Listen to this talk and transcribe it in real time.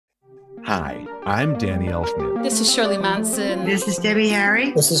Hi, I'm Danny Elfman. This is Shirley Manson. This is Debbie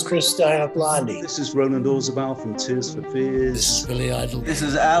Harry. This is Chris Stein of Blondie. This is Roland Orzabal from Tears for Fears. This is Billy Idol. This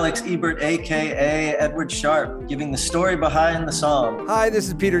is Alex Ebert, a.k.a. Edward Sharp, giving the story behind the song. Hi, this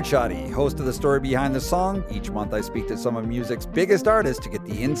is Peter Chotty, host of The Story Behind the Song. Each month I speak to some of music's biggest artists to get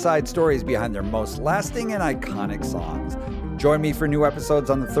the inside stories behind their most lasting and iconic songs. Join me for new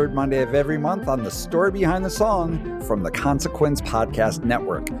episodes on the third Monday of every month on The Story Behind the Song from the Consequence Podcast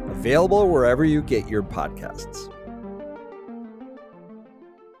Network, available wherever you get your podcasts.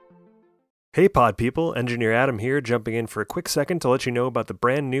 Hey pod people, Engineer Adam here, jumping in for a quick second to let you know about the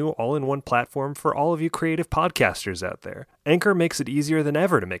brand new all-in-one platform for all of you creative podcasters out there. Anchor makes it easier than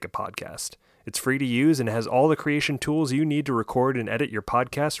ever to make a podcast. It's free to use and has all the creation tools you need to record and edit your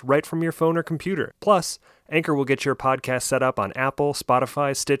podcast right from your phone or computer. Plus, Anchor will get your podcast set up on Apple,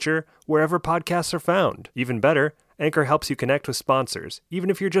 Spotify, Stitcher, wherever podcasts are found. Even better, Anchor helps you connect with sponsors, even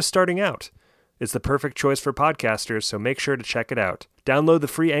if you're just starting out. It's the perfect choice for podcasters, so make sure to check it out. Download the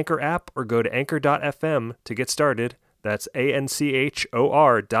free Anchor app or go to anchor.fm to get started. That's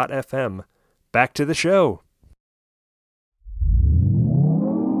ANCHOR.FM. Back to the show.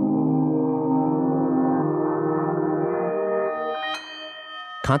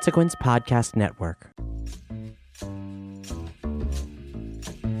 Consequence Podcast Network.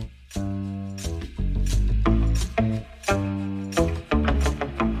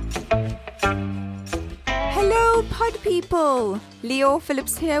 Hello, pod people! Leo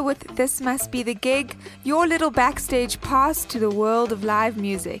Phillips here with This Must Be the Gig, your little backstage pass to the world of live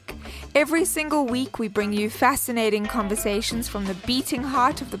music. Every single week we bring you fascinating conversations from the beating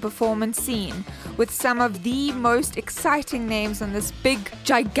heart of the performance scene with some of the most exciting names on this big,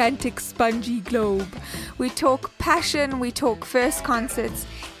 gigantic, spongy globe. We talk passion, we talk first concerts,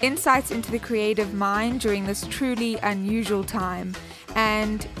 insights into the creative mind during this truly unusual time,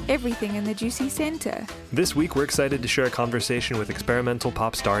 and everything in the juicy center. This week we're excited to share a conversation with experimental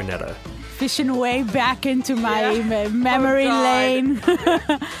pop star Netta. Fishing way back into my memory lane.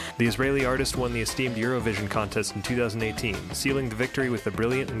 The Israeli artist won the esteemed Eurovision contest in 2018, sealing the victory with a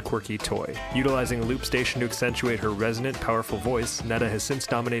brilliant and quirky Toy. Utilizing a loop station to accentuate her resonant, powerful voice, Netta has since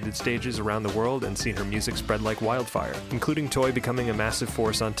dominated stages around the world and seen her music spread like wildfire, including Toy becoming a massive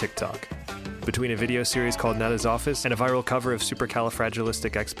force on TikTok. Between a video series called Netta's Office and a viral cover of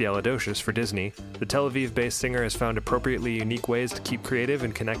Supercalifragilisticexpialidocious for Disney, the Tel Aviv-based singer has found appropriately unique ways to keep creative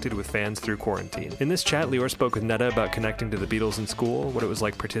and connected with fans through quarantine. In this chat, Lior spoke with Netta about connecting to the Beatles in school, what it was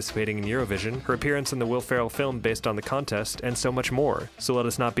like participating in Eurovision, her appearance in the Will Ferrell film based on the contest, and so much more. So let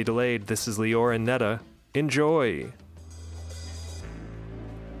us not be delayed. This is Lior and Netta. Enjoy!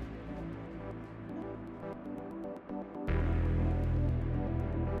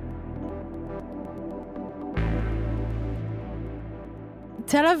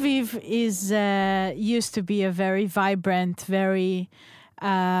 Tel Aviv is used to be a very vibrant, very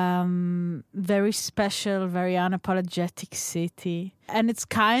special, very unapologetic city, and it's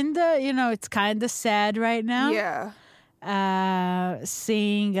kind of sad right now. Yeah.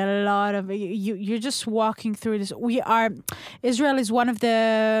 Seeing a lot of you're just walking through this. Israel is one of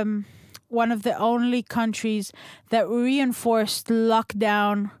the only countries that reinforced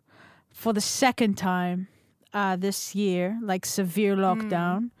lockdown for the second time. This year, like severe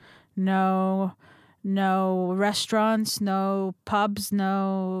lockdown, no restaurants, no pubs,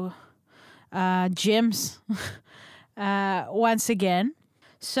 no gyms. Once again,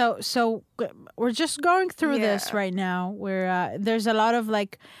 so we're just going through this right now. Where there's a lot of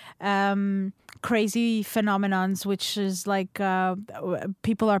crazy phenomenons, which is like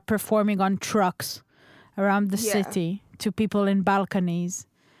people are performing on trucks around the city to people in balconies.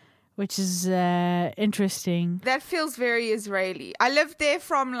 Which is interesting. That feels very Israeli. I lived in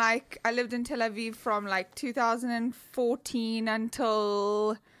Tel Aviv from 2014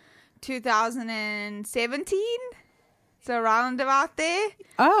 until 2017. So around about there.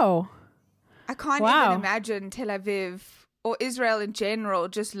 Oh. I can't even imagine Tel Aviv or Israel in general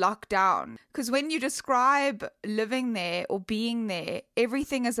just locked down. Because when you describe living there or being there,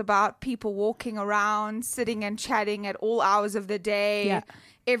 everything is about people walking around, sitting and chatting at all hours of the day. Yeah.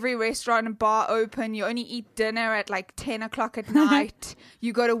 Every restaurant and bar open. You only eat dinner at 10 o'clock at night.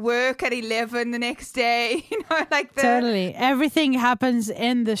 You go to work at 11 the next day. Totally. Everything happens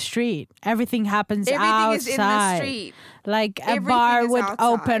in the street. Everything happens outside. Everything is in the street. Like a bar would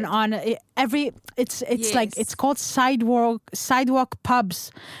open on it's called sidewalk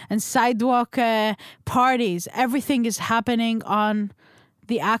pubs and sidewalk parties. Everything is happening on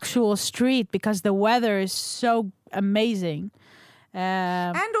the actual street because the weather is so amazing.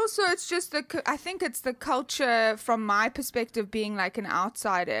 And also, it's just I think it's the culture, from my perspective, being like an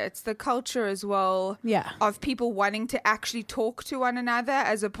outsider. It's the culture as well, of people wanting to actually talk to one another,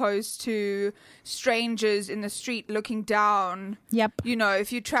 as opposed to strangers in the street looking down. Yep. You know,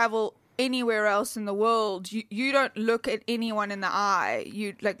 if you travel anywhere else in the world, you don't look at anyone in the eye.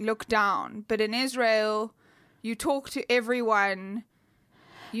 You like look down. But in Israel, you talk to everyone.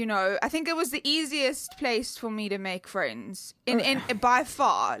 You know, I think it was the easiest place for me to make friends in by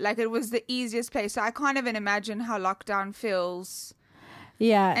far. Like, it was the easiest place. So I can't even imagine how lockdown feels.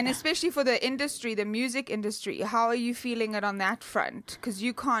 Yeah. And especially for the industry, the music industry, how are you feeling it on that front? Because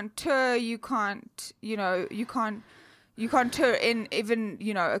you can't tour, you can't tour in even,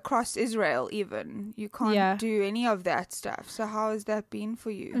 you know, across Israel even. You can't do any of that stuff. So how has that been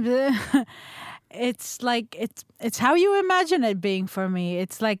for you? It's like it's how you imagine it being for me.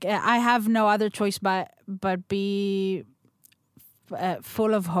 It's like I have no other choice but be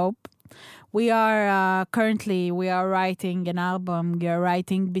full of hope. We are currently writing an album. We are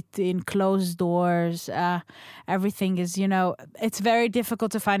writing between closed doors. Everything is, you know, it's very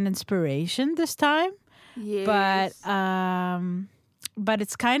difficult to find inspiration this time. Yes. But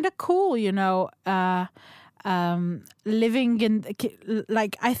it's kind of cool, you know. Living in,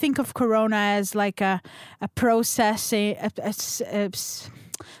 like, I think of Corona as like a processing,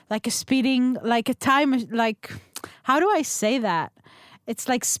 like a speeding, like a time, like, how do I say that? It's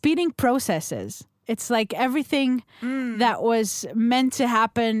like speeding processes. It's like everything that was meant to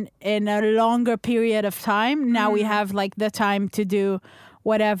happen in a longer period of time. Now we have like the time to do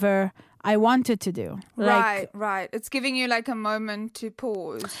whatever I wanted to do. Right. It's giving you like a moment to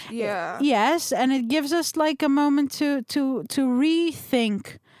pause. Yeah. Yes, and it gives us like a moment to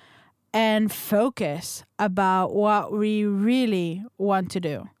rethink and focus about what we really want to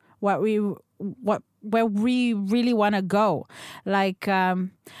do, where we really want to go. Like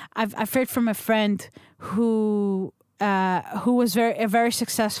I've heard from a friend who was a very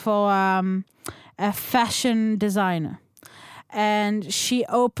successful a fashion designer. And she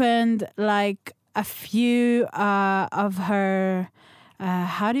opened like a few of her,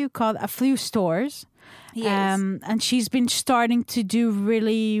 how do you call it? A few stores. Yes. And she's been starting to do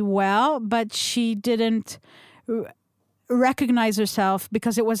really well, but she didn't recognize herself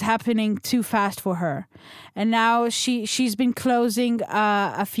because it was happening too fast for her. And now she's been closing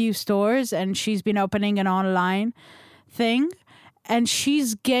a few stores, and she's been opening an online thing. And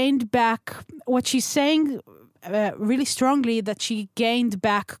she's gained back what she's saying really strongly, that she gained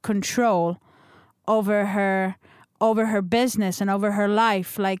back control over her business and over her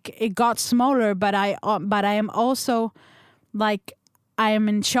life. Like, it got smaller, but I am also like, I am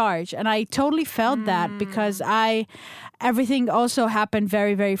in charge. And I totally felt that because everything also happened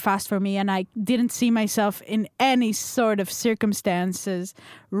very, very fast for me, and I didn't see myself in any sort of circumstances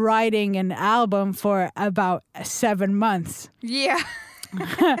writing an album for about 7 months. Yeah.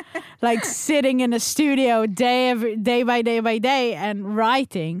 Like sitting in a studio day by day and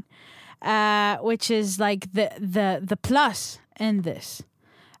writing, which is like the plus in this.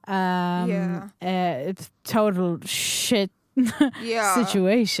 It's total shit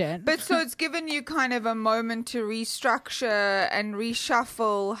situation. But so it's given you kind of a moment to restructure and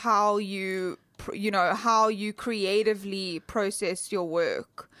reshuffle how you creatively process your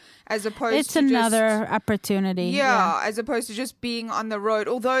work. As opposed it's to another opportunity. Yeah, as opposed to just being on the road.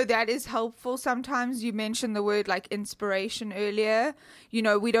 Although that is helpful sometimes. You mentioned the word like inspiration earlier. You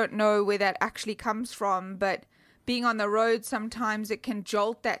know, we don't know where that actually comes from, but being on the road, sometimes it can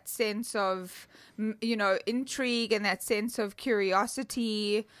jolt that sense of, you know, intrigue and that sense of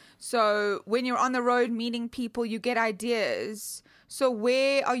curiosity. So when you're on the road meeting people, you get ideas. So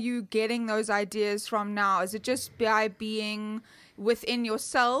where are you getting those ideas from now? Is it just by being within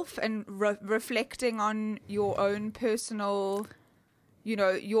yourself and reflecting on your own personal, you know,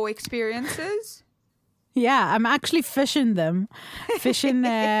 your experiences? Yeah, I'm actually fishing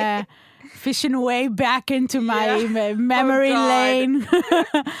way back into my memory lane,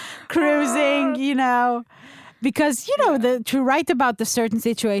 cruising, you know, because, you know, to write about the certain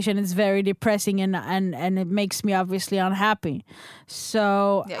situation is very depressing and it makes me obviously unhappy.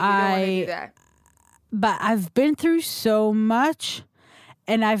 So you don't want to do that. But I've been through so much,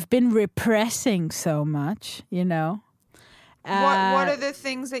 and I've been repressing so much, you know. What are the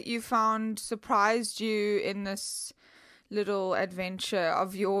things that you found surprised you in this little adventure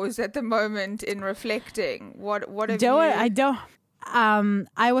of yours at the moment in reflecting? What have you...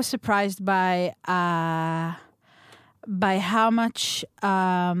 I was surprised by how much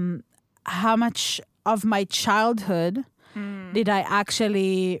of my childhood did I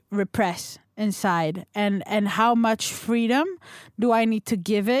actually repress inside, and how much freedom do I need to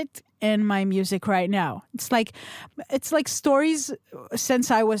give it in my music right now. It's like stories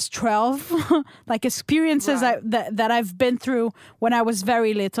since I was 12, like experiences that I've been through when I was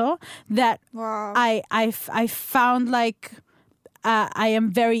very little, that I found like I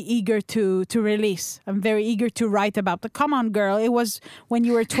am very eager to release. I'm very eager to write about. But come on, girl, it was when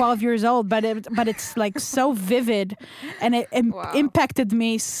you were 12 years old, but it's like so vivid, and it impacted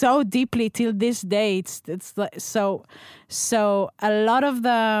me so deeply till this day. It's like so a lot of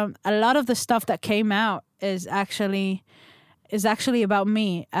the stuff that came out is actually about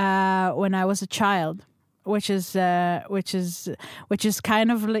me when I was a child, which is kind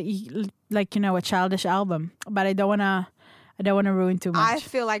of like a childish album, but I don't want to ruin too much. I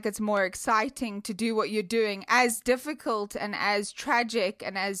feel like it's more exciting to do what you're doing, as difficult and as tragic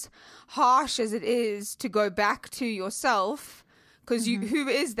and as harsh as it is to go back to yourself, because who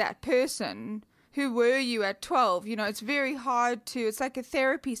is that person? Who were you at 12? It's very hard to, it's like a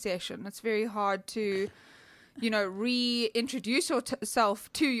therapy session. It's very hard to, reintroduce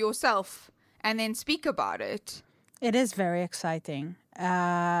yourself to yourself and then speak about it. It is very exciting.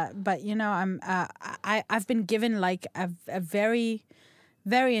 But I've been given like a very,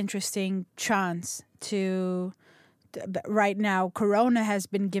 very interesting chance to right now. Corona has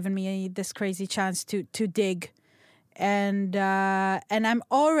been giving me this crazy chance to dig, and I'm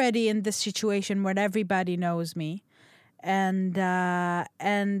already in this situation where everybody knows me, and I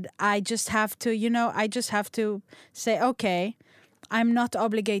just have to say, okay, I'm not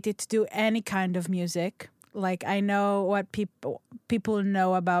obligated to do any kind of music. Like, I know what people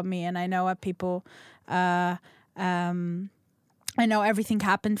know about me, and I know what people I know everything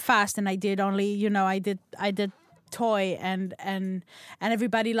happened fast, and I did only I did Toy, and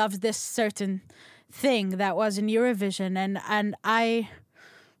everybody loves this certain thing that was in Eurovision, and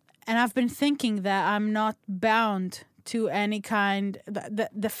I've been thinking that I'm not bound to any kind.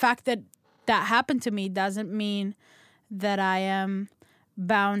 The fact that happened to me doesn't mean that I am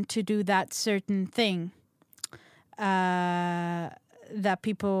bound to do that certain thing. That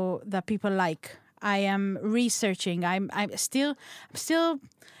people like. I am researching. I'm still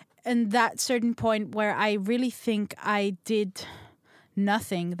in that certain point where I really think I did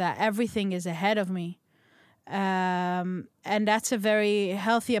nothing. That everything is ahead of me, and that's a very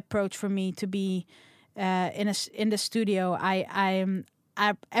healthy approach for me to be in the studio.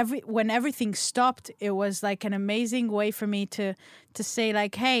 When everything stopped, it was like an amazing way for me to say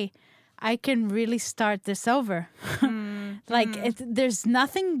like, hey, I can really start this over. There's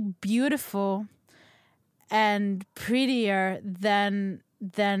nothing beautiful and prettier than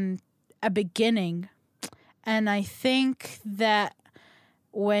a beginning. And I think that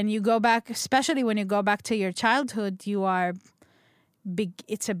when you go back, especially when you go back to your childhood,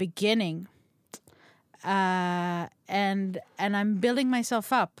 it's a beginning. And I'm building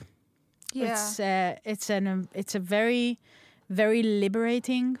myself up. Yeah. It's a very, very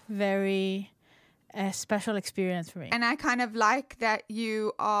liberating, very special experience for me. And I kind of like that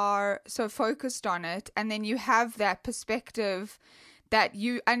you are so focused on it, and then you have that perspective that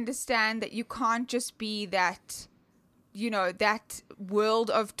you understand that you can't just be that, that world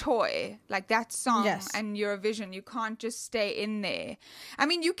of Toy, like that song and Eurovision. You can't just stay in there. I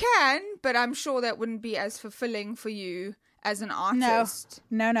mean, you can, but I'm sure that wouldn't be as fulfilling for you as an artist.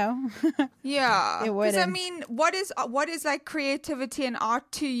 No. Yeah. It wouldn't. Because I mean, what is like creativity and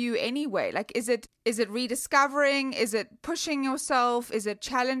art to you anyway? Like, is it rediscovering? Is it pushing yourself? Is it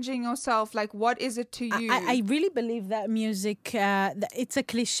challenging yourself? Like, what is it to you? I really believe that music, it's a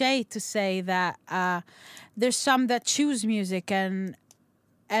cliche to say that there's some that choose music, and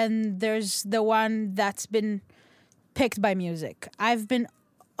there's the one that's been picked by music.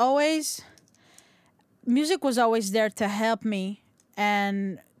 Music was always there to help me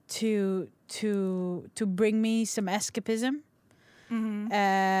and to bring me some escapism. Mm-hmm.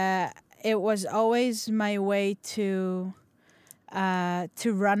 It was always my way to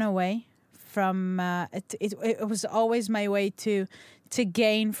run away from. It was always my way to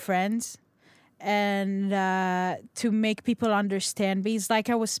gain friends and to make people understand me. It's like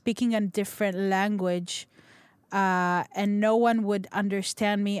I was speaking a different language. And no one would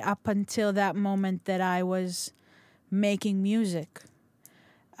understand me up until that moment that I was making music.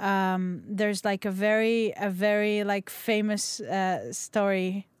 There's like a very like famous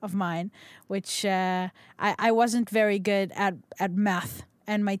story of mine, which I wasn't very good at math,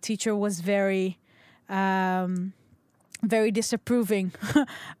 and my teacher was very disapproving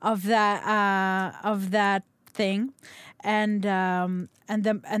of that thing, and then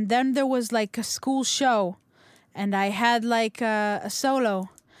there was like a school show. And I had like a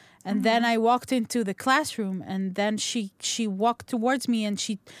solo, And then I walked into the classroom, and then she walked towards me, and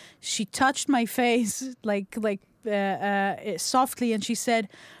she touched my face like softly, and she said,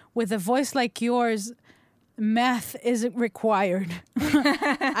 with a voice like yours, math isn't required.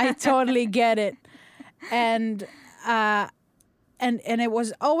 I totally get it. And it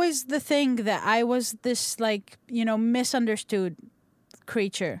was always the thing that I was this, like, you know, misunderstood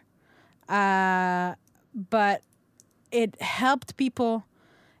creature. But it helped people,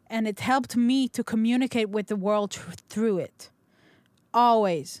 and it helped me to communicate with the world through it.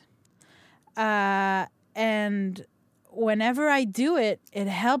 Always. And whenever I do it, it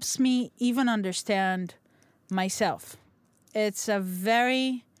helps me even understand myself. It's a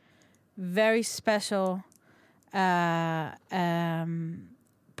very, very special part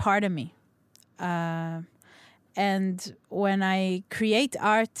of me. And when I create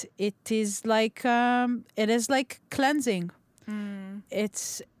art, it is like cleansing.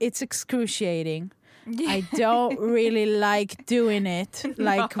 It's excruciating. Yeah. I don't really like doing it.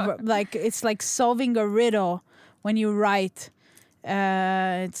 Like it's like solving a riddle when you write.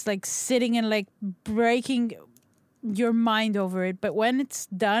 It's like sitting and like breaking your mind over it. But when it's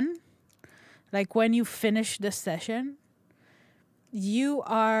done, like when you finish the session, you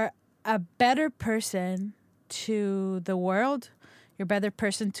are a better person to the world. You're a better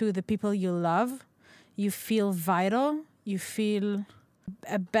person to the people you love. You feel vital. You feel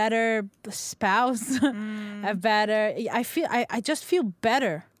a better spouse. I just feel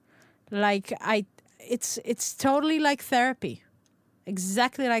better. Like it's totally like therapy.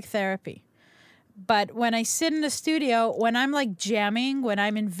 Exactly like therapy. But when I sit in the studio, when I'm like jamming, when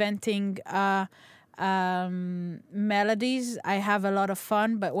I'm inventing melodies, I have a lot of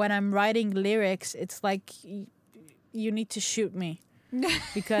fun. But when I'm writing lyrics, it's like you need to shoot me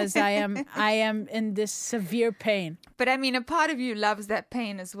because I am in this severe pain. But I mean, a part of you loves that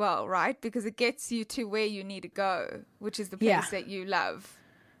pain as well, right? Because it gets you to where you need to go, which is the place that you love.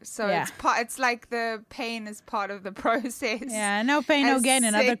 So it's like the pain is part of the process. Yeah, no pain, no gain,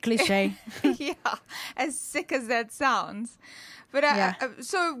 another cliche. Yeah, as sick as that sounds. But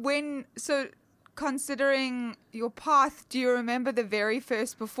so considering your path, do you remember the very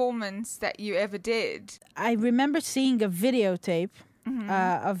first performance that you ever did? I remember seeing a videotape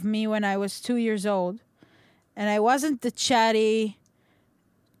of me when I was 2 years old, and I wasn't the chatty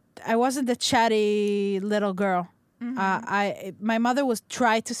little girl. My mother was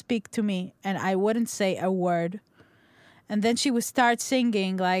trying to speak to me, and I wouldn't say a word. And then she would start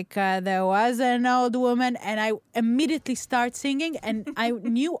singing like there was an old woman, and I immediately start singing, and I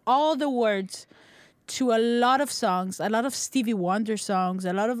knew all the words to a lot of songs, a lot of Stevie Wonder songs,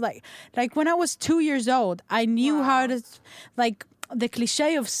 a lot of like when I was 2 years old, I knew how to, like, the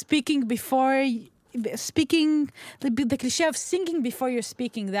cliche of the cliche of singing before you're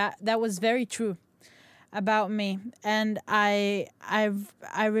speaking. That was very true about me. And I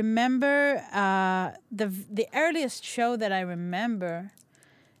remember the earliest show that I remember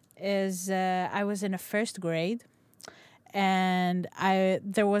is I was in a first grade, and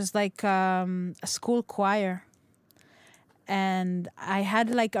there was like a school choir, and I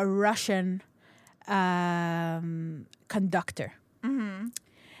had like a Russian conductor.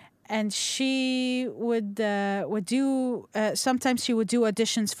 And she would do sometimes she would do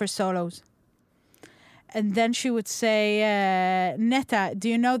auditions for solos. And then she would say, Netta, do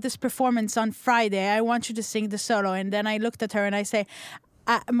you know this performance on Friday? I want you to sing the solo. And then I looked at her and I say,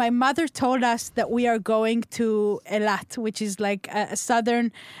 my mother told us that we are going to Eilat, which is like a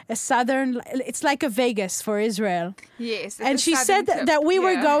southern, it's like a Vegas for Israel. Yes. And she said that we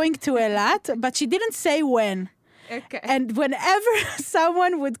were going to Eilat, but she didn't say when. Okay. And whenever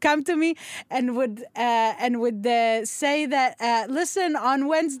someone would come to me and would say that, listen, on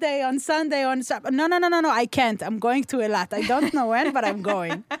Wednesday, on Sunday, no, I can't. I'm going to Eilat. I don't know when, but I'm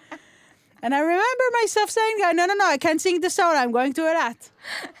going. And I remember myself saying, no, I can't sing the solo. I'm going to Eilat.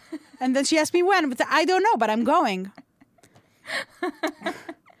 And then she asked me when, but I don't know, but I'm going.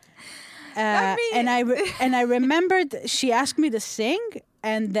 And I remembered she asked me to sing,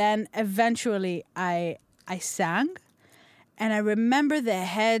 and then eventually I sang, and I remember the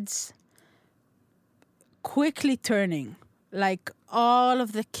heads quickly turning, like all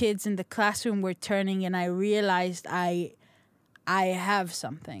of the kids in the classroom were turning, and I realized I have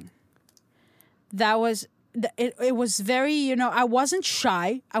something. That was it was very, I wasn't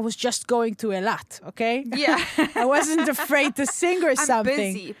shy. I was just going to Eilat, okay? Yeah. I wasn't afraid to sing or something.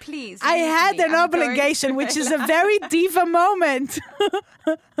 I'm busy, please. I had an obligation, which is a very diva moment.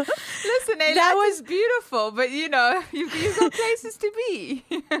 Listen, that was beautiful, but you've got places to be.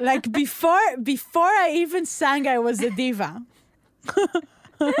 Like before I even sang, I was a diva.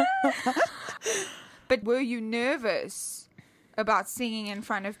 But were you nervous about singing in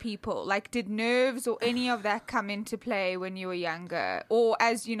front of people? Like, did nerves or any of that come into play when you were younger? Or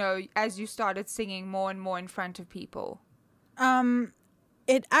as you started singing more and more in front of people?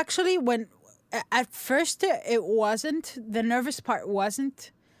 It actually, at first it wasn't, the nervous part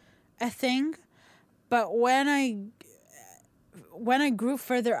wasn't a thing. But when I grew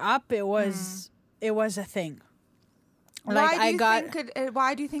further up, it was a thing. Like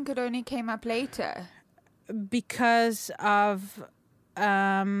why do you think it only came up later? Because of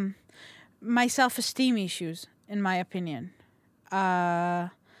my self-esteem issues, in my opinion.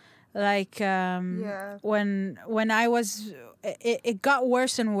 When I was, it got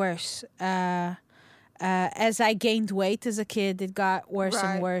worse and worse. As I gained weight as a kid, it got worse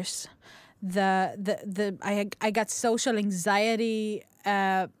and worse. I got social anxiety.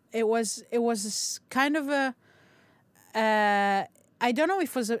 It was kind of a. I don't know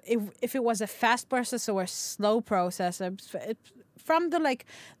if it was a fast process or a slow process. From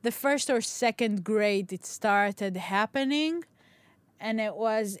the first or second grade, it started happening, and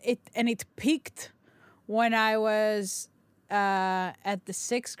it peaked when I was at the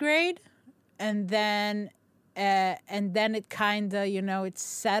 6th grade, and then it kind of it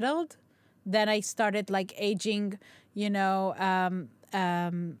settled. Then I started aging,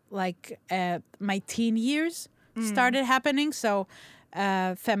 my teen years started happening. So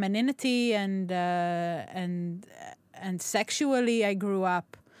femininity and sexually I grew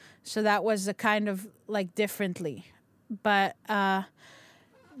up. So that was a kind of differently. But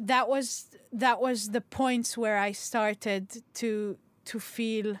that was the points where I started to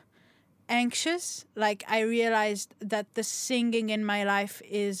feel anxious. Like, I realized that the singing in my life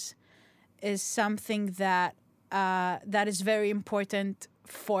is something that is very important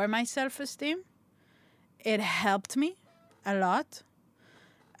for my self-esteem. It helped me a lot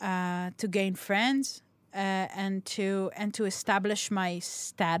to gain friends and to establish my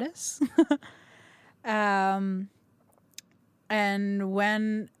status. And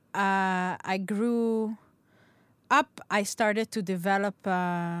when I grew up, I started to develop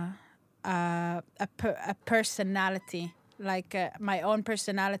a personality. My own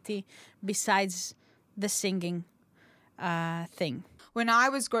personality besides the singing thing. When I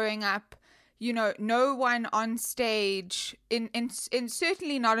was growing up, no one on stage, in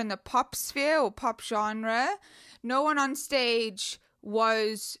certainly not in the pop sphere or pop genre, no one on stage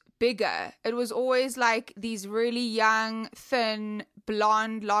was bigger. It was always these really young, thin,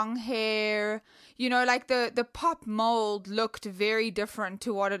 blonde, long hair. The pop mold looked very different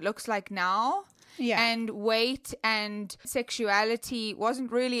to what it looks like now. Yeah. And weight and sexuality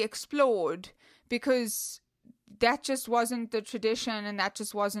wasn't really explored because that just wasn't the tradition and that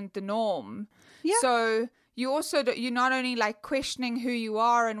just wasn't the norm. Yeah. So you're not only questioning who you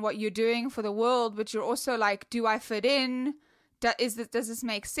are and what you're doing for the world, but you're also do I fit in? Does this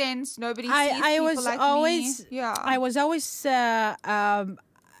make sense? Nobody sees people me. Yeah. I was always I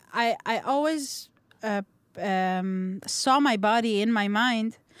always saw my body in my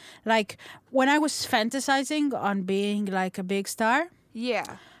mind. When I was fantasizing on being a big star,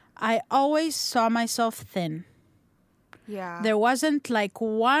 yeah, I always saw myself thin. Yeah. There wasn't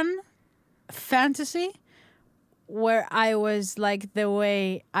one fantasy where I was the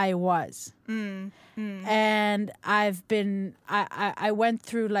way I was. And I went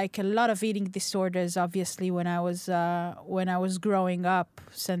through a lot of eating disorders, obviously, when I was growing up,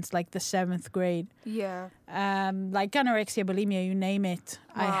 since the 7th grade. Yeah. Anorexia, bulimia, you name it.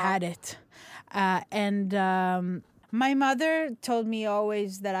 Wow. I had it. And my mother told me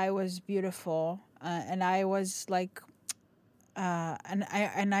always that I was beautiful. And I was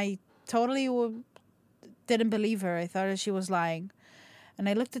and I totally didn't believe her. I thought she was lying. And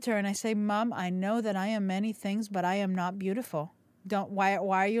I looked at her and I say, Mom, I know that I am many things, but I am not beautiful. Why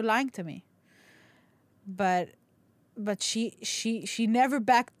are you lying to me? But she never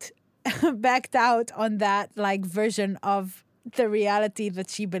backed out on that version of the reality that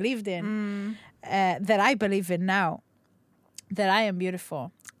she believed in, that I believe in now, that I am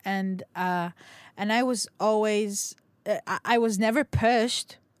beautiful. And I was always, I was never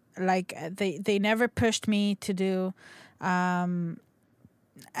pushed. They never pushed me to do. I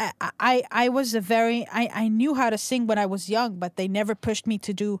was I knew how to sing when I was young, but they never pushed me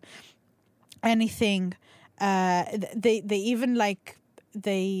to do anything. They even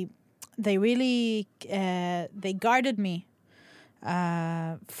they really they guarded me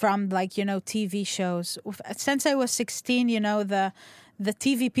from TV shows. Since I was 16, the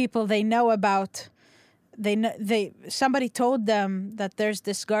TV people, they know about somebody told them that there's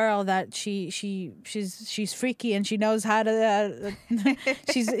this girl that she's freaky and she knows how to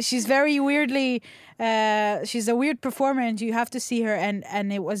she's very weirdly she's a weird performer and you have to see her,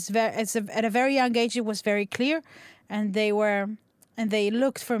 and it was at a very young age it was very clear, and they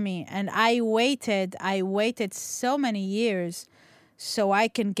looked for me, and I waited so many years so I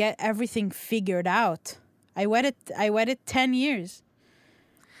can get everything figured out. I waited 10 years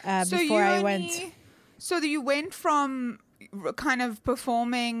before I went. So you went from kind of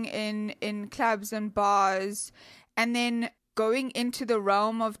performing in clubs and bars, and then going into the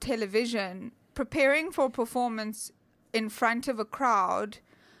realm of television, preparing for a performance in front of a crowd,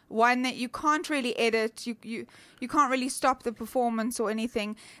 one that you can't really edit, you can't really stop the performance or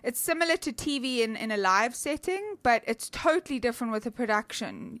anything. It's similar to TV in a live setting, but it's totally different with a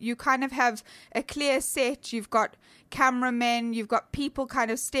production. You kind of have a clear set, you've got cameramen, you've got people kind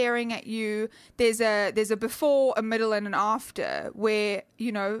of staring at you. There's a before, a middle, and an after, where,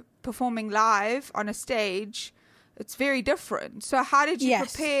 you know, performing live on a stage, it's very different. So how did you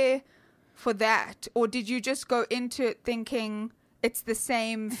prepare for that? Or did you just go into it thinking it's the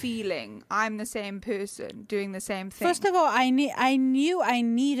same feeling, I'm the same person doing the same thing? First of all, I knew I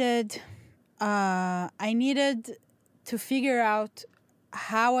needed to figure out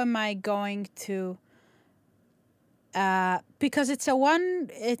how am I going to, because it's a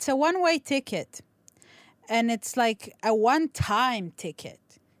one-way ticket, and it's like a one-time ticket.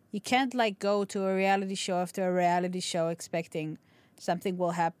 You can't like go to a reality show after a reality show expecting something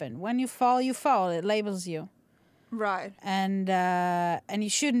will happen. When you fall, you fall. It labels you. Right. And you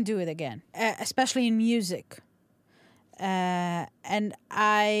shouldn't do it again, especially in music. And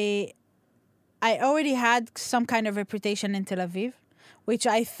I already had some kind of reputation in Tel Aviv, which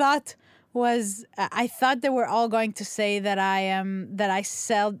I thought they were all going to say that I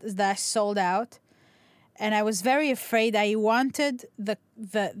sold out, and I was very afraid. I wanted the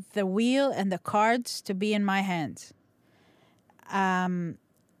wheel and the cards to be in my hands.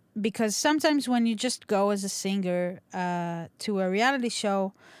 Because sometimes when you just go as a singer to a reality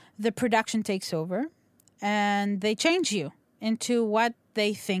show, the production takes over and they change you into what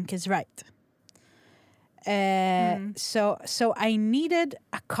they think is right. So I needed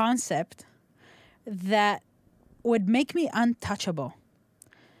a concept that would make me untouchable.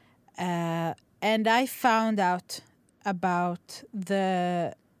 And I found out about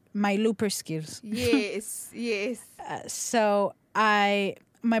my looper skills. Yes. So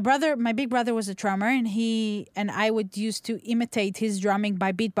my big brother was a drummer, and I would used to imitate his drumming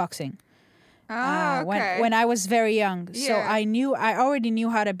by beatboxing. Okay. When I was very young. Yeah. So I already knew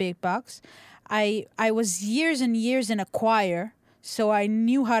how to beatbox. I was years and years in a choir, so I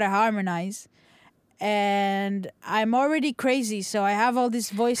knew how to harmonize. And I'm already crazy, so I have all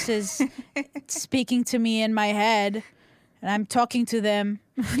these voices speaking to me in my head, and I'm talking to them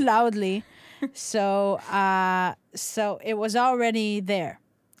loudly. So it was already there.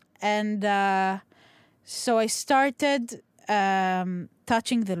 And so I started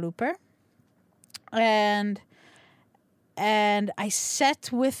touching the looper, and I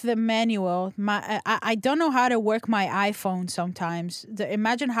sat with the manual. I don't know how to work my iPhone sometimes.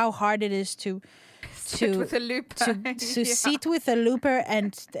 Imagine how hard it is to sit with a looper. to sit with a looper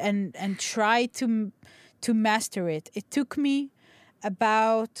and try to master it. It took me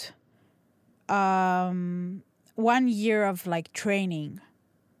about 1 year of like training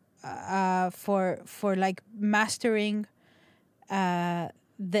for like mastering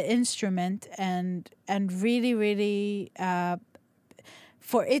the instrument and really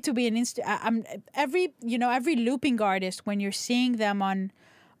for it to be an every looping artist, when you're seeing them on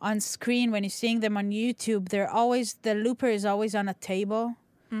screen, when you're seeing them on YouTube, the looper is always on a table.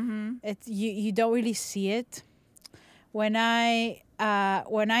 Mm-hmm. You don't really see it. When I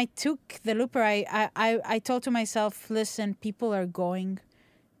took the looper, I told to myself, listen, people are going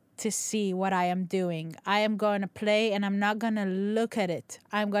to see what I am doing. I am going to play, and I'm not going to look at it.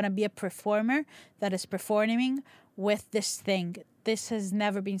 I'm going to be a performer that is performing with this thing. This has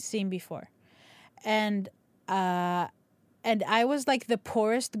never been seen before. And I was like the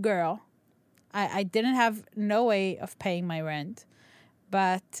poorest girl. I didn't have no way of paying my rent,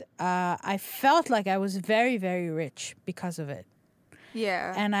 but I felt like I was very, very rich because of it.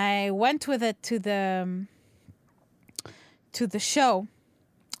 Yeah. And I went with it to the show,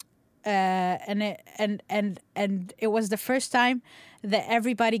 and it was the first time that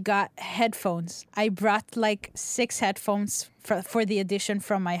everybody got headphones. I brought like 6 headphones for the audition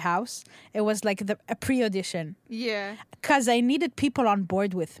from my house. It was like a pre-audition. Yeah. Because I needed people on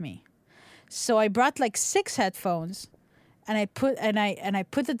board with me. So I brought like 6 headphones, and I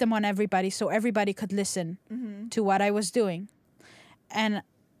put them on everybody so everybody could listen to what I was doing. And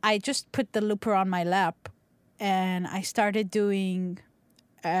I just put the looper on my lap, and I started doing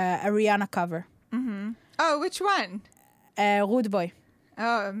a Rihanna cover. Mm-hmm. Oh, which one? Rude Boy.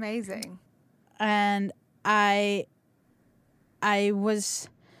 Oh, amazing. And I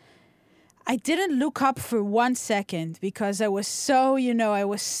didn't look up for 1 second because I was so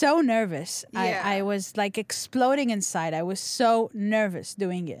nervous. Yeah. I was like exploding inside. I was so nervous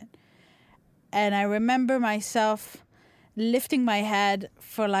doing it. And I remember myself lifting my head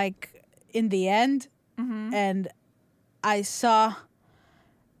for like in the end, and I saw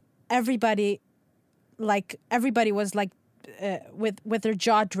everybody was like with their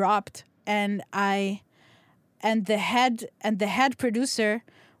jaw dropped, and the head producer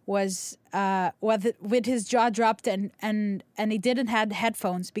was with his jaw dropped, and he didn't have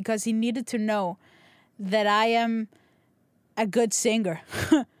headphones because he needed to know that I am a good singer,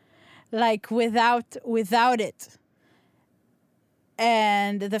 like without it.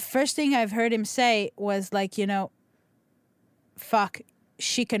 And the first thing I've heard him say was like, fuck,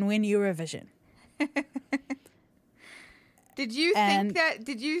 she can win Eurovision. Did you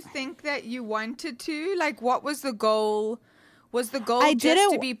think that you wanted to? Like, what was the goal? Was the goal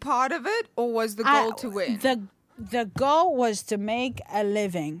just to be part of it, or was the goal to win? The goal was to make a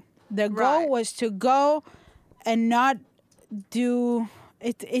living. The goal was to go and not do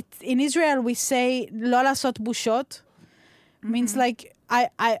it. In Israel, we say "lo lasot bushot," means like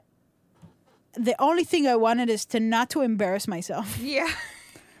I. The only thing I wanted is not to embarrass myself. Yeah,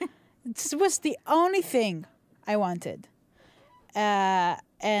 this was the only thing I wanted,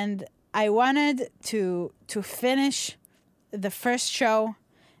 and I wanted to finish the first show,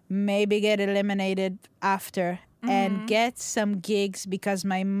 maybe get eliminated after, and get some gigs because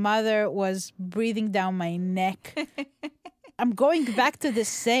my mother was breathing down my neck. I'm going back to this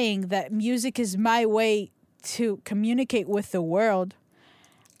saying that music is my way to communicate with the world.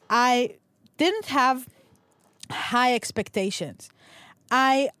 I didn't have high expectations.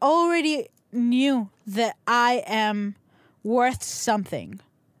 I already knew that I am worth something.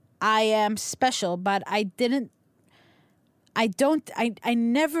 I am special, but I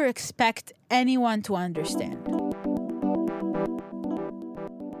never expect anyone to understand.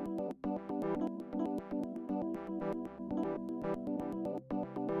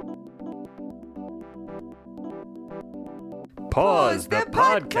 Pause the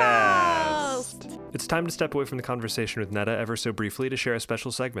podcast! It's time to step away from the conversation with Netta ever so briefly to share a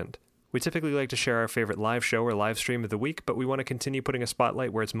special segment. We typically like to share our favorite live show or live stream of the week, but we want to continue putting a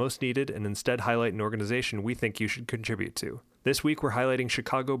spotlight where it's most needed and instead highlight an organization we think you should contribute to. This week we're highlighting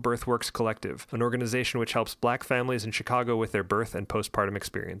Chicago Birthworks Collective, an organization which helps Black families in Chicago with their birth and postpartum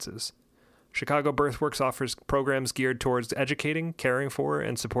experiences. Chicago Birthworks offers programs geared towards educating, caring for,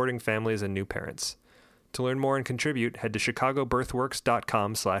 and supporting families and new parents. To learn more and contribute, head to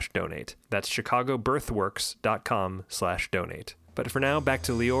chicagobirthworks.com/donate. That's chicagobirthworks.com/donate. But for now, back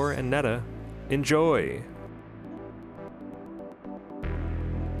to Lior and Netta. Enjoy!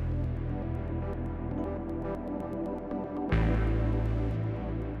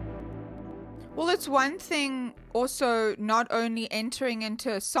 Well, it's one thing also not only entering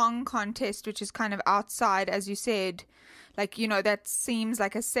into a song contest, which is kind of outside, as you said, like, that seems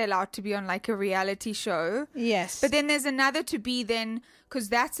like a sellout to be on like a reality show. Yes. But then there's another to be then, because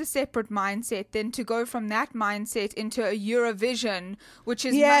that's a separate mindset, then to go from that mindset into a Eurovision, which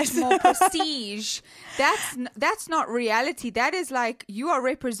is much more prestige. That's not reality. That is like you are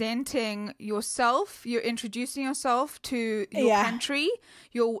representing yourself. You're introducing yourself to your country,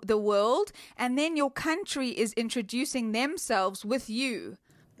 the world, and then your country is introducing themselves with you.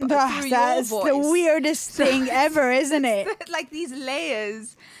 That's the weirdest thing ever, isn't it? Like these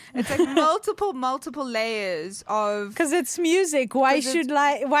layers. It's like multiple layers of... Because it's music. Why should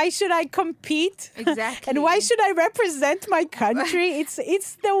I compete? Exactly. And why should I represent my country? It's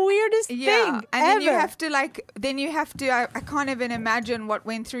the weirdest thing and ever. Then you have to, I can't even imagine what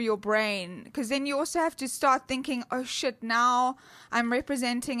went through your brain. Because then you also have to start thinking, oh shit, now I'm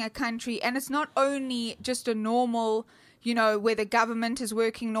representing a country. And it's not only just a normal... where the government is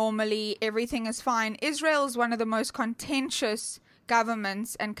working normally, everything is fine. Israel is one of the most contentious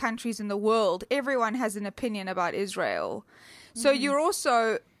governments and countries in the world. Everyone has an opinion about Israel. So you're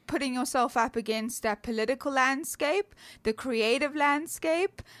also putting yourself up against that political landscape, the creative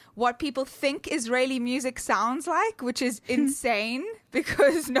landscape, what people think Israeli music sounds like, which is insane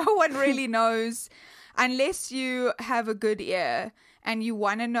because no one really knows unless you have a good ear. And you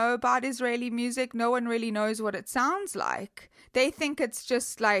want to know about Israeli music, no one really knows what it sounds like. They think it's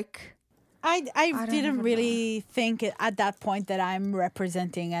just like I don't didn't even really think at that point that I'm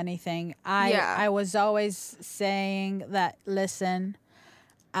representing anything. I was always saying that, listen,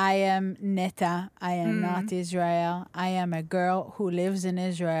 I am Netta. I am not Israel. I am a girl who lives in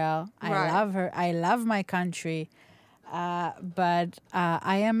Israel. I Right. love her. I love my country. But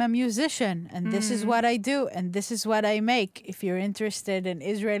I am a musician, and this is what I do, and this is what I make. If you're interested in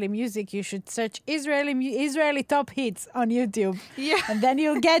Israeli music, you should search Israeli top hits on YouTube. Yeah. And then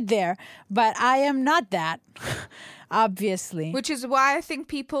you'll get there. But I am not that, obviously. Which is why I think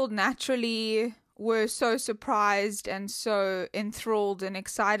people naturally were so surprised and so enthralled and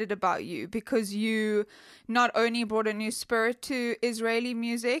excited about you, because you not only brought a new spirit to Israeli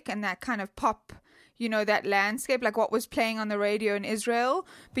music and that kind of pop, you know, that landscape, like what was playing on the radio in Israel,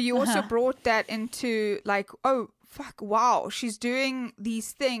 but you also brought that into like, oh, fuck, wow, she's doing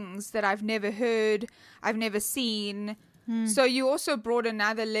these things that I've never heard, I've never seen. So you also brought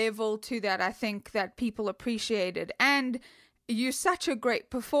another level to that, I think, that people appreciated. And you're such a great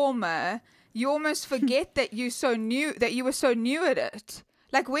performer, you almost forget that you were so new at it.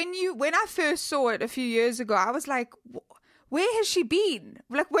 Like when I first saw it a few years ago, I was like, where has she been?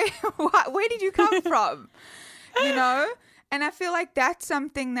 Like, where did you come from? You know? And I feel like that's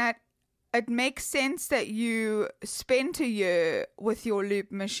something that it makes sense that you spent a year with your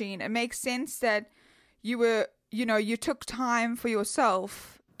loop machine. It makes sense that you were, you know, you took time for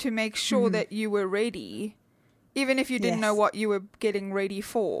yourself to make sure that you were ready, even if you didn't know what you were getting ready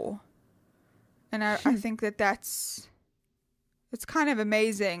for. And I think it's kind of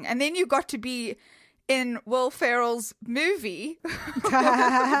amazing. And then you got to be in Will Ferrell's movie, who's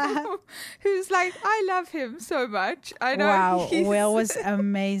like, I love him so much. I know. Wow, Will was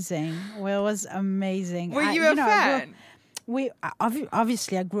amazing. Will was amazing. Were you a fan?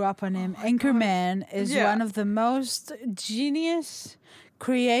 Obviously, I grew up on him. Anchorman is one of the most genius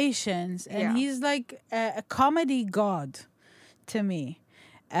creations, and he's like a comedy god to me.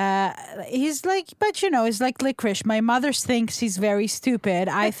 He's like, but you know, he's like licorice. My mother thinks he's very stupid.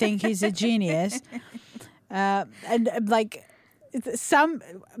 I think he's a genius. And like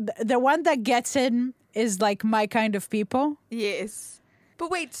the one that gets in is like my kind of people. Yes.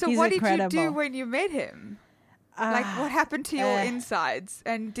 But wait, so He's what did you do incredible. when you met him? Like, what happened to your insides?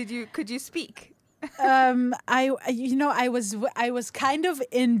 And could you speak? I was kind of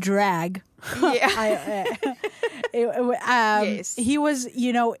in drag. Yeah. Yes. He was,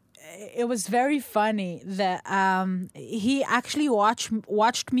 you know, it was very funny that he actually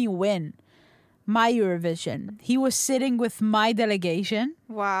watched me win my Eurovision. He was sitting with my delegation.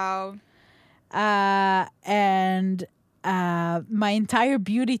 Wow. And my entire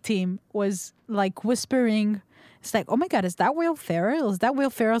beauty team was like whispering. It's like, oh my God, is that Will Ferrell? Is that Will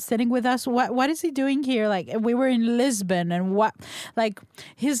Ferrell sitting with us? What is he doing here? Like, we were in Lisbon, and like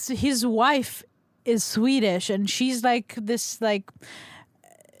his wife is Swedish, and she's like this like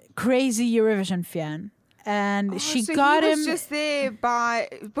crazy Eurovision fan, and she got him. He was just there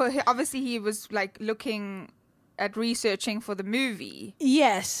but obviously he was like looking at researching for the movie.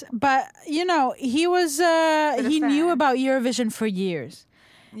 Yes, but you know, he was he knew about Eurovision for years.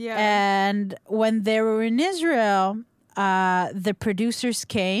 Yeah. And when they were in Israel, the producers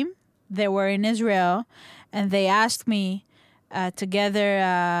came. They were in Israel, and they asked me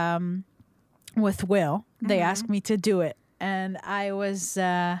together with Will. They asked me to do it, and I was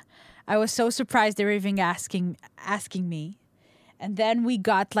so surprised they were even asking me. And then we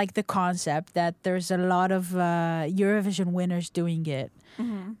got like the concept that there's a lot of Eurovision winners doing it,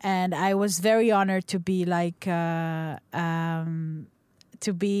 and I was very honored to be like.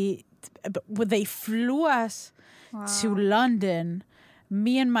 They flew us to London,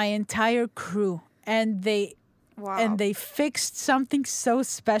 me and my entire crew, and they fixed something so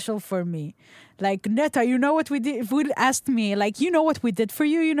special for me. Like, Netta, you know what we did? If would asked me, like, you know what we did for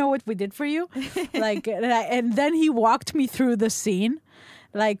you? You know what we did for you? Like, and then he walked me through the scene.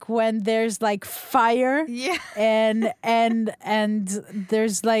 Like when there's like fire, and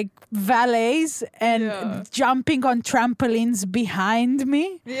there's like valets and jumping on trampolines behind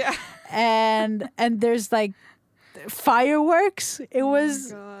me, and there's like fireworks. It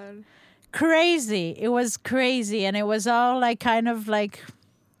was crazy. It was crazy, and it was all like kind of like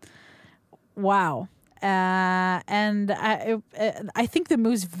wow. And I think the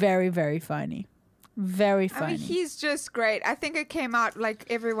movie's very, very funny. Very funny. I mean, he's just great. I think it came out like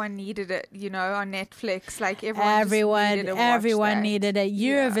everyone needed it, you know, on Netflix. Like everyone needed it.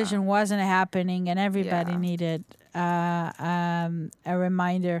 Eurovision wasn't happening, and everybody needed a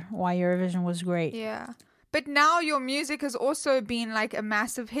reminder why Eurovision was great. Yeah. But now your music has also been like a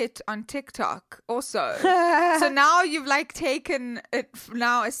massive hit on TikTok also. So now you've like taken it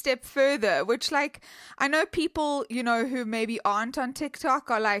now a step further, which like I know people, you know, who maybe aren't on TikTok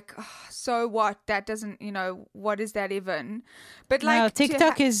are like, oh, so what? That doesn't, you know, what is that even? But like no,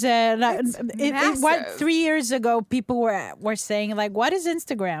 TikTok is like what 3 years ago people were saying like, what is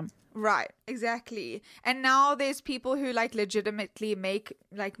Instagram? Right, exactly. And now there's people who like legitimately make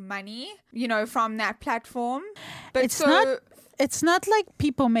like money, you know, from that platform. But it's not like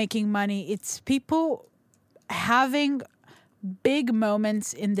people making money. It's people having big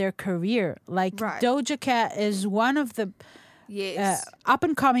moments in their career. Like Doja Cat is one of the up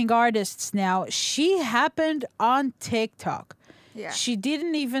and coming artists now. She happened on TikTok. Yeah. She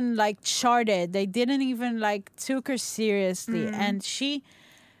didn't even like chart it. They didn't even like took her seriously. And she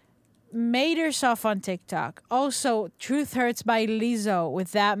made herself on TikTok. Also, Truth Hurts by Lizzo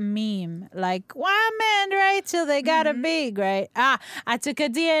with that meme. Like, one man right till they got a big, right? I took a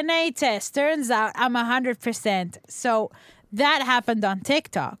DNA test. Turns out I'm 100%. So that happened on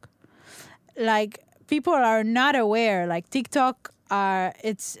TikTok. Like, people are not aware. Like, TikTok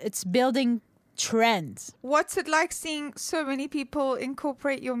it's building trends. What's it like seeing so many people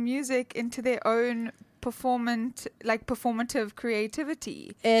incorporate your music into their own performative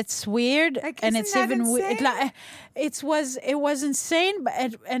creativity? It's weird, like, and it's even weird. Like, it was insane,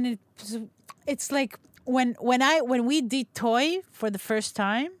 but it's like when we did Toy for the first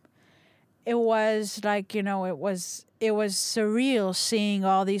time, it was like, you know, it was surreal seeing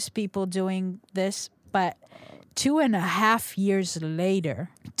all these people doing this, but 2.5 years later,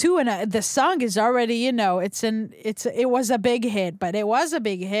 the song is already, you know, it was a big hit, but it was a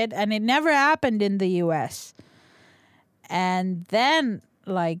big hit and it never happened in the US. And then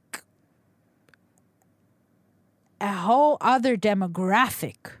like a whole other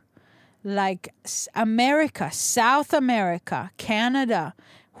demographic, like America, South America, Canada,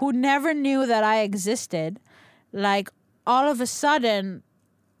 who never knew that I existed, like all of a sudden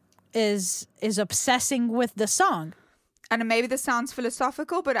is obsessing with the song. And maybe this sounds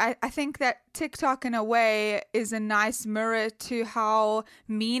philosophical, but I think that TikTok in a way is a nice mirror to how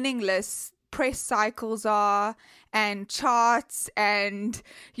meaningless press cycles are and charts and,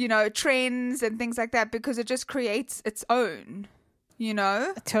 you know, trends and things like that, because it just creates its own, you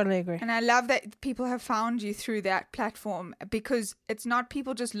know? I totally agree. And I love that people have found you through that platform, because it's not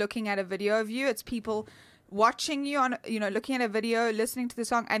people just looking at a video of you, it's people watching you on, you know, looking at a video, listening to the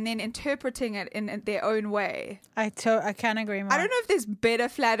song, and then interpreting it in their own way. I can't agree more. I don't know if there's better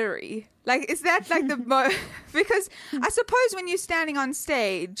flattery. Like, is that like the most? Because I suppose when you're standing on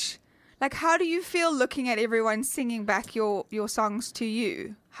stage, like, how do you feel looking at everyone singing back your songs to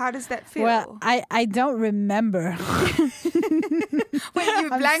you? How does that feel? Well, I don't remember. When you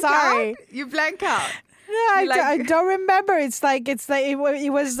blank out, you blank out. Yeah, I don't remember. It was like So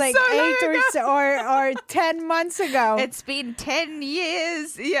 8 or 10 months ago. It's been 10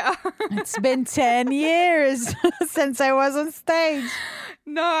 years. Yeah. It's been 10 years since I was on stage.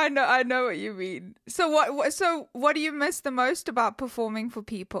 No, I know what you mean. So what do you miss the most about performing for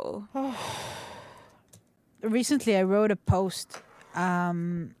people? Recently, I wrote a post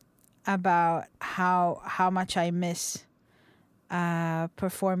about how much I miss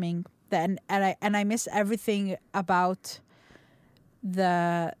performing. And I miss everything about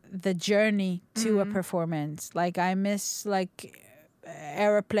the journey to a performance. Like, I miss like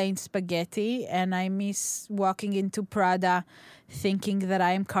airplane spaghetti, and I miss walking into Prada thinking that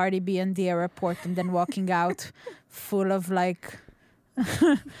I am Cardi B in the airport, and then walking out full of like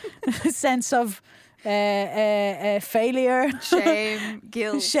sense of failure, shame,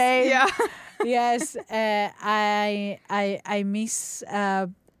 guilt, shame. Yeah. Yes, I miss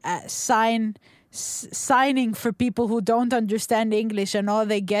signing for people who don't understand English, and all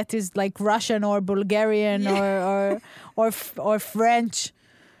they get is like Russian or Bulgarian or French,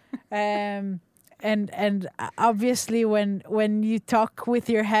 and obviously when you talk with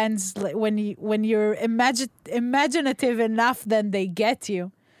your hands, when you're imaginative enough, then they get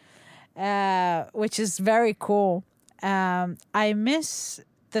you, which is very cool. I miss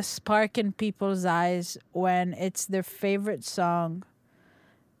the spark in people's eyes when it's their favorite song.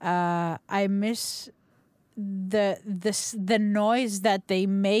 I miss the noise that they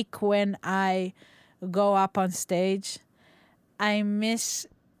make when I go up on stage. I miss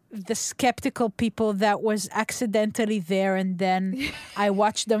the skeptical people that was accidentally there, and then I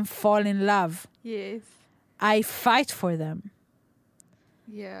watch them fall in love. Yes. I fight for them.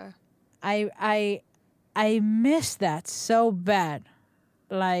 Yeah. I miss that so bad.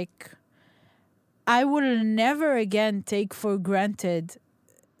 Like, I will never again take for granted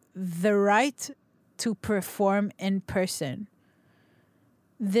the right to perform in person.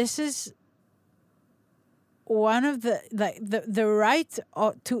 This is one of the right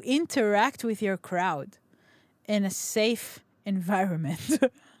to interact with your crowd in a safe environment.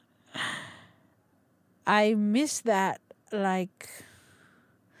 I miss that. Like,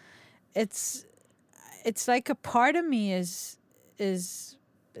 it's like a part of me is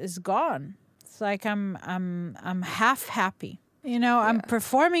gone. It's like I'm half happy. You know, I'm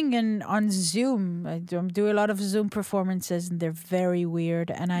performing on Zoom. I'm doing a lot of Zoom performances, and they're very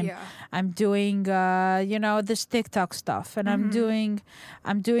weird. And I'm doing this TikTok stuff, and I'm doing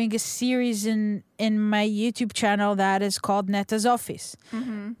a series in my YouTube channel that is called Netta's Office,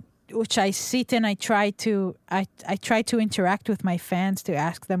 which I sit and I try to interact with my fans, to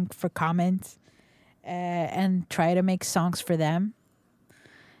ask them for comments, and try to make songs for them.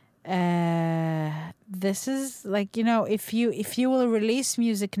 This is like, you know, if you will release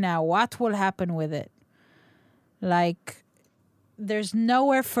music now, what will happen with it? Like, there's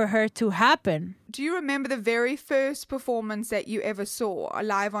nowhere for her to happen. Do you remember the very first performance that you ever saw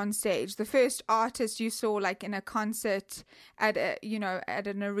live on stage? The first artist you saw, like in a concert at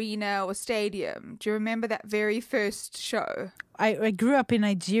an arena or stadium? Do you remember that very first show? I grew up in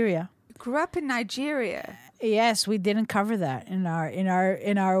Nigeria. Grew up in Nigeria. Yes, we didn't cover that in our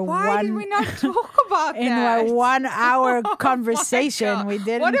Why did we not talk about in that? our 1 hour conversation? We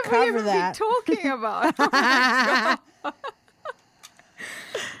didn't what cover have we that. been talking about? Oh my God.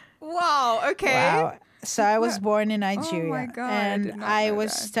 Wow. Okay. Wow. So I was born in Nigeria. Oh my God, and I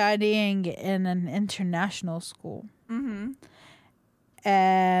was that. studying in an international school.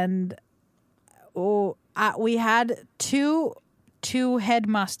 And we had two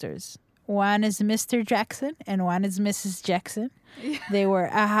headmasters. One is Mr. Jackson and one is Mrs. Jackson. Yeah. They were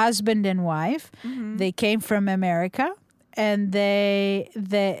a husband and wife. They came from America, and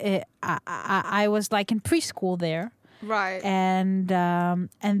I was like in preschool there. Right. And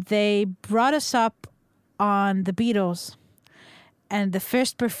they brought us up on the Beatles. And the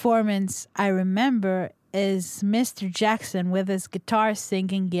first performance I remember is Mr. Jackson with his guitar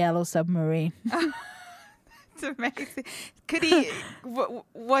singing Yellow Submarine. It's amazing. Could he?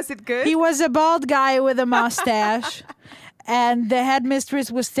 Was it good? He was a bald guy with a mustache, and the headmistress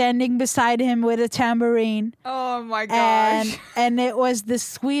was standing beside him with a tambourine. Oh my gosh! And it was the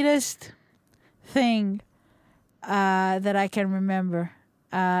sweetest thing that I can remember,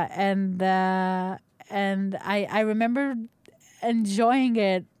 and I remember enjoying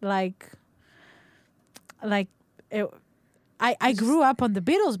it like it. I grew up on the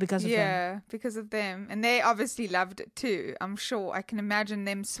Beatles because of them. Yeah, because of them. And they obviously loved it too, I'm sure. I can imagine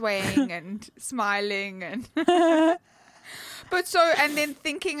them swaying and smiling. And But so, and then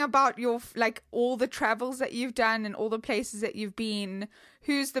thinking about your, like, all the travels that you've done and all the places that you've been,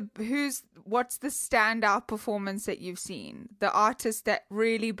 what's the standout performance that you've seen? The artist that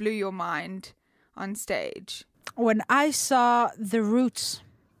really blew your mind on stage? When I saw The Roots...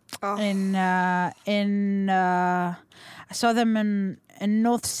 I saw them in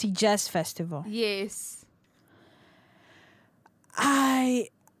North Sea Jazz Festival. Yes. I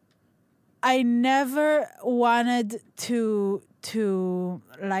never wanted to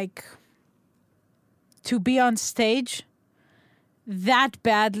be on stage that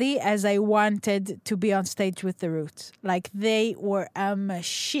badly as I wanted to be on stage with The Roots. Like, they were a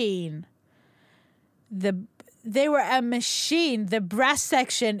machine. They were a machine. The brass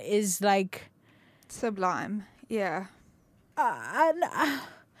section is like... sublime. Yeah.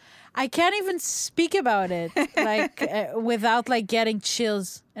 I can't even speak about it without like getting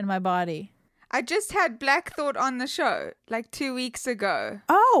chills in my body. I just had Black Thought on the show like 2 weeks ago.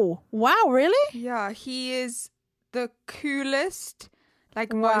 Oh, wow, really? Yeah, he is the coolest,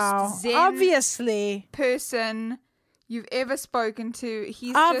 like most zen obviously person you've ever spoken to.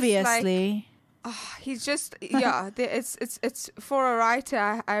 He's obviously. He's just it's for a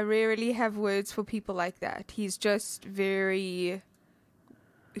writer. I rarely have words for people like that. He's just he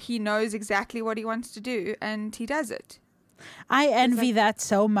knows exactly what he wants to do, and he does it. I envy that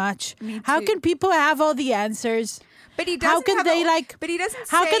so much. Me too. How can people have all the answers? But he doesn't. But he doesn't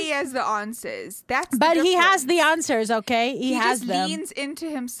say he has the answers. But he has the answers. Okay, he has just them. Leans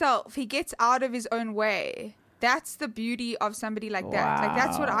into himself. He gets out of his own way. That's the beauty of somebody like that. Like,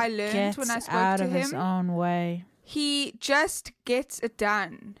 that's what I learned when I spoke out to of him. His own way. He just gets it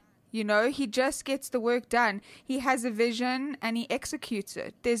done. You know, he just gets the work done. He has a vision and he executes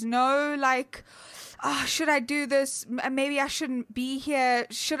it. There's no like, should I do this? Maybe I shouldn't be here.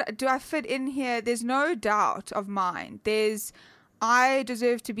 Do I fit in here? There's no doubt of mine. I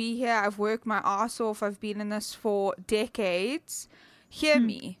deserve to be here. I've worked my ass off. I've been in this for decades. Hear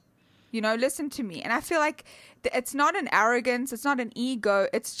me. listen to me. And I feel like it's not an arrogance, it's not an ego,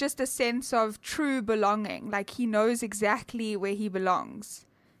 it's just a sense of true belonging. Like he knows exactly where he belongs.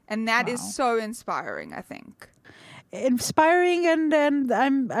 And that is so inspiring, I think. Inspiring, and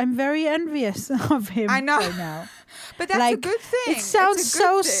I'm very envious of him. I know. Right now. But that's a good thing. It sounds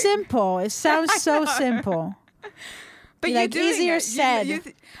so simple. It sounds so simple. But like, you're doing easier it.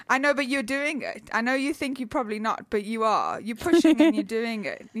 said. I know, but you're doing it. I know you think you're probably not, but you are. You're pushing and you're doing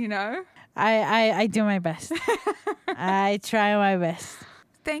it, I do my best. I try my best.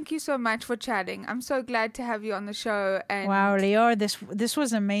 Thank you so much for chatting. I'm so glad to have you on the show. And wow, Lior, this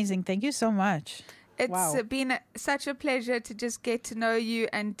was amazing. Thank you so much. It's been such a pleasure to just get to know you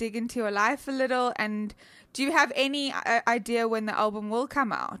and dig into your life a little. And do you have any idea when the album will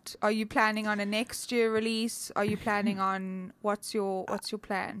come out? Are you planning on a next year release? Are you planning on what's your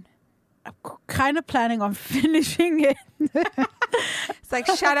plan? I'm kind of planning on finishing it. It's like,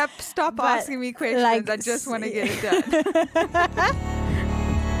 shut up, stop asking me questions. Like, I just want to get it done.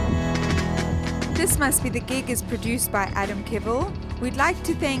 This Must Be the Gig is produced by Adam Kivel. We'd like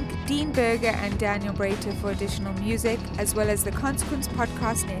to thank Dean Berger and Daniel Brater for additional music, as well as the Consequence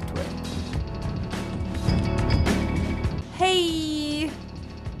Podcast Network. Hey!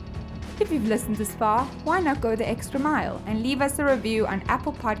 If you've listened this far, why not go the extra mile and leave us a review on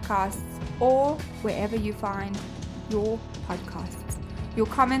Apple Podcasts or wherever you find your podcasts. Your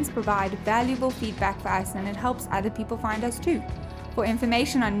comments provide valuable feedback for us, and it helps other people find us too. For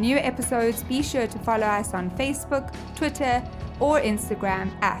information on new episodes, be sure to follow us on Facebook, Twitter, or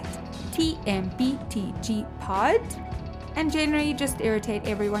Instagram at TMBTGPod, and generally just irritate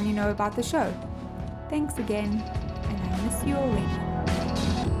everyone you know about the show. Thanks again, and I miss you already.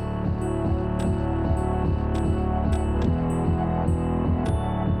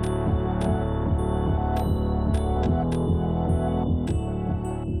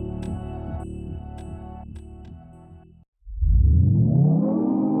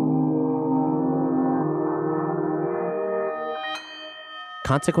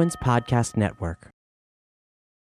 Consequence Podcast Network.